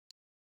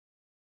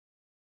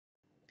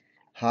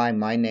Hi,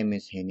 my name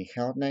is Henny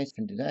Geldnys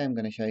and today I'm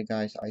going to show you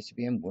guys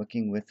ICBM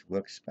working with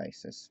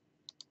Workspaces.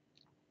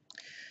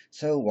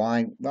 So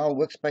why? Well,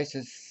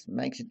 Workspaces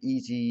makes it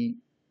easy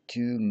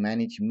to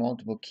manage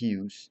multiple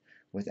queues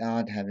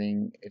without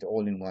having it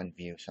all in one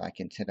view. So I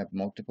can set up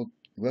multiple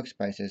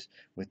workspaces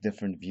with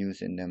different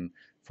views in them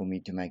for me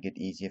to make it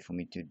easier for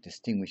me to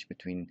distinguish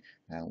between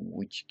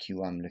which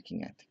queue I'm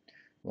looking at.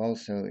 Well,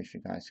 so if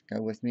you guys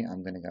go with me,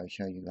 I'm going to go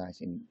show you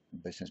guys in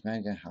Business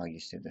Manager how you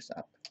set this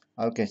up.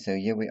 Okay, so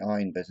here we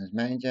are in Business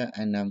Manager,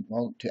 and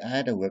well, to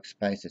add a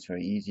workspace, it's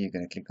very easy. You're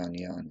going to click on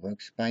here on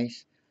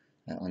Workspace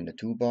on the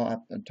toolbar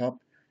up on top,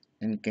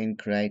 and you can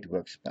create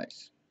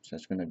Workspace. So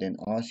it's going to then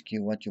ask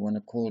you what you want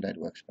to call that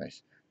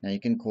workspace. Now you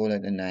can call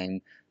it a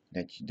name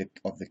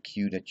of the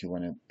queue that you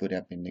want to put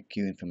up in the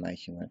queue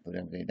information you want to put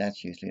up there.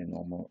 That's usually a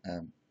normal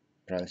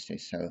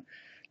process. So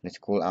let's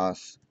call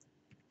ours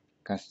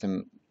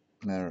Customer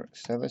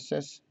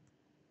Services.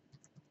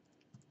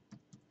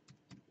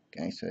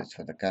 Okay, so it's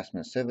for the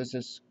customer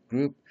services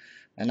group,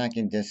 and I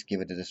can just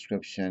give it a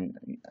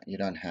description. You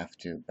don't have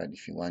to, but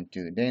if you want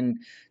to,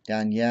 then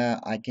down here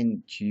I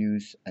can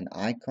choose an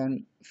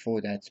icon for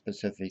that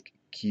specific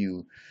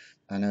queue.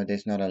 I know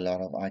there's not a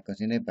lot of icons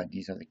in it, but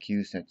these are the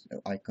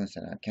icons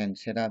that I can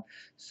set up.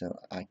 So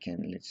I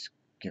can, let's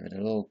give it a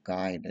little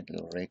guy, that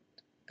little red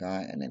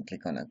guy, and then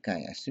click on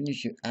OK. As soon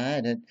as you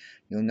add it,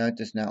 you'll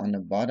notice now on the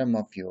bottom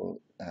of your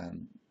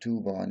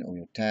toolbar or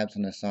your tabs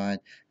on the side,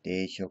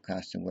 there's your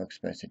custom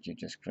workspace that you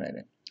just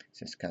created. It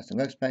says custom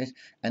workspace,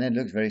 and it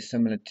looks very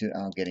similar to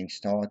our getting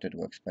started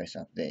workspace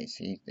up there.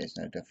 See, there's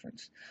no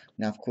difference.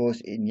 Now, of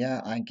course, in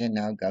here I can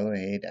now go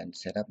ahead and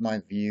set up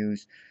my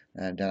views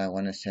that I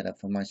want to set up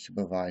for my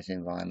supervisor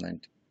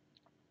environment,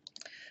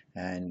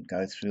 and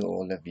go through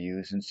all the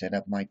views and set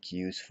up my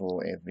queues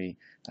for every.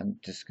 I'm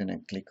just going to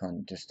click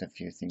on just a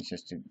few things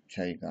just to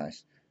show you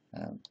guys,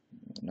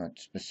 not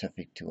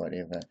specific to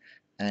whatever.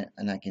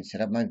 And I can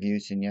set up my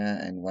views in here,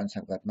 and once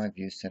I've got my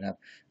views set up,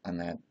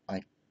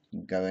 I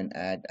can go and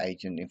add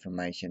agent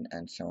information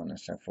and so on and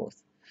so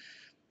forth.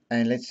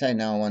 And let's say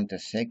now I want a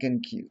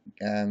second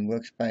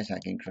workspace. I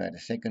can create a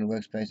second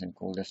workspace and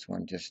call this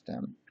one just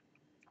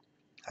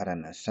I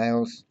don't know,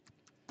 sales,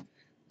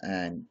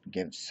 and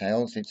give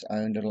sales its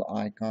own little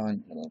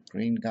icon, little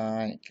green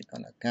guy. Click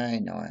on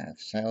OK. Now I have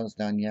sales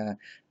done here,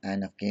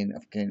 and again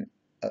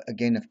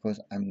of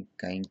course I'm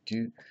going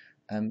to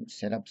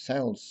set up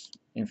sales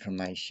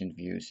information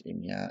views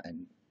in here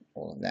and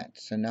all of that.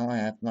 So now I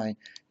have my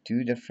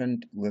two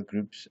different work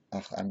groups,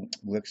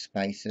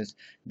 workspaces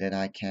that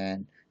I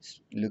can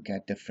look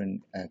at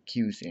different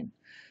queues in.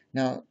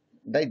 Now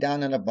they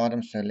down at the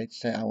bottom, so let's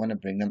say I want to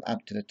bring them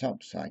up to the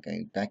top. So I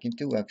go back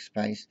into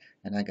Workspace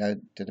and I go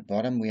to the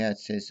bottom where it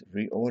says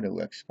Reorder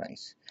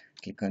Workspace.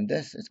 Click on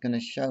this. It's going to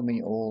show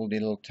me all the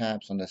little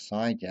tabs on the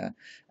side here,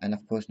 and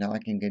of course now I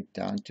can get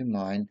down to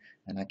mine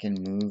and I can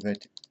move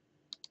it,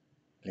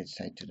 let's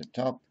say, to the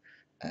top,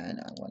 and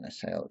I want to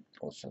say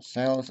also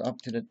sales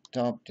up to the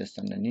top just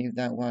underneath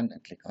that one,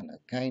 and click on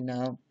OK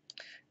now.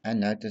 And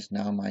notice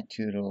now my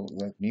two little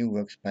new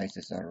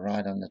workspaces are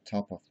right on the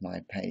top of my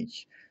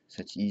page,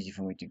 so it's easy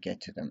for me to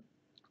get to them.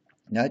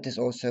 Notice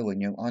also when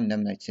you're on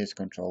them it says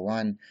Control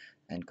 1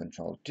 and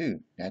Control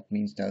 2. That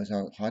means those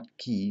are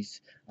hotkeys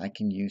I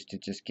can use to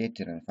just get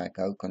to them. If I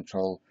go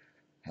Control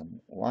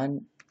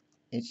 1,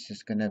 it's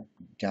just going to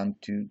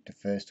jump to the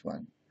first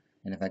one.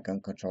 And if I go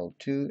Control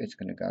 2, it's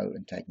going to go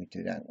and take me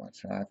to that one.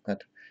 So I've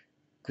got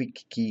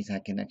quick keys I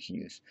can actually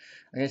use.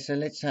 Okay, so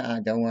let's say I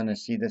don't want to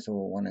see this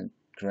or want to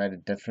create a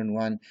different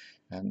one.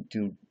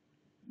 To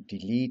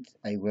delete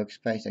a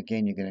workspace,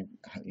 again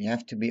you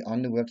have to be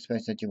on the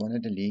workspace that you want to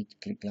delete.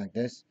 Click like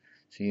this,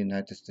 so you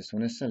notice this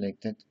one is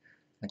selected.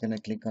 I'm going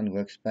to click on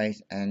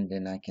workspace, and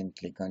then I can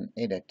click on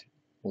edit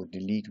or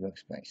delete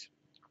workspace.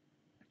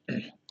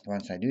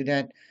 Once I do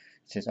that, it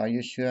says are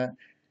you sure.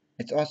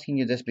 It's asking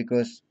you this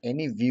because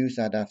any views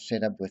that I've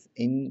set up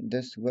within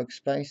this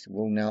workspace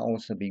will now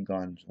also be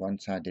gone.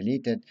 Once I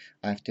delete it,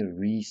 I have to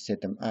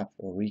reset them up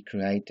or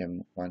recreate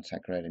them once I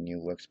create a new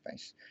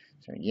workspace.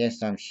 So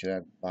yes, I'm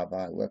sure,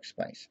 bye-bye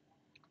workspace.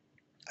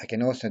 I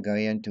can also go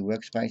into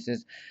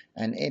Workspaces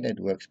and edit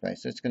Workspace.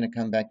 So it's going to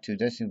come back to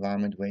this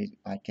environment where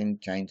I can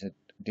change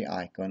the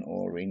icon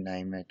or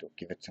rename it or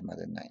give it some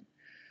other name.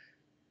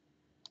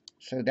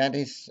 So that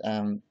is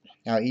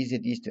how easy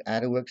it is to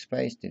add a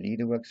workspace,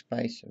 delete a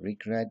workspace,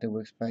 recreate the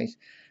workspace,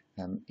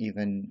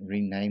 even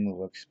rename a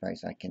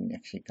workspace. I can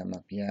actually come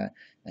up here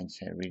and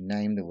say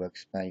rename the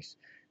workspace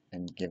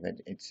and give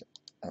it its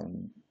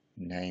own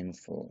name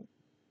for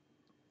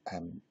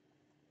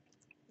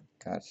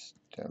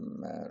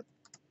customer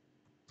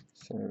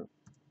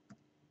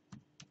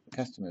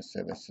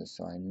services,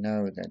 so I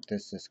know that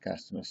this is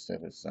customer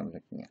service I'm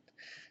looking at.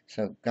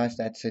 So guys,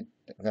 that's it,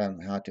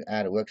 how to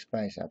add a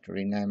workspace, how to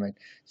rename it.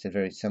 It's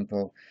very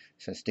simple.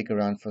 So stick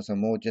around for some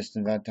more just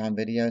in that time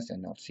videos,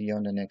 and I'll see you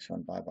on the next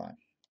one. Bye bye.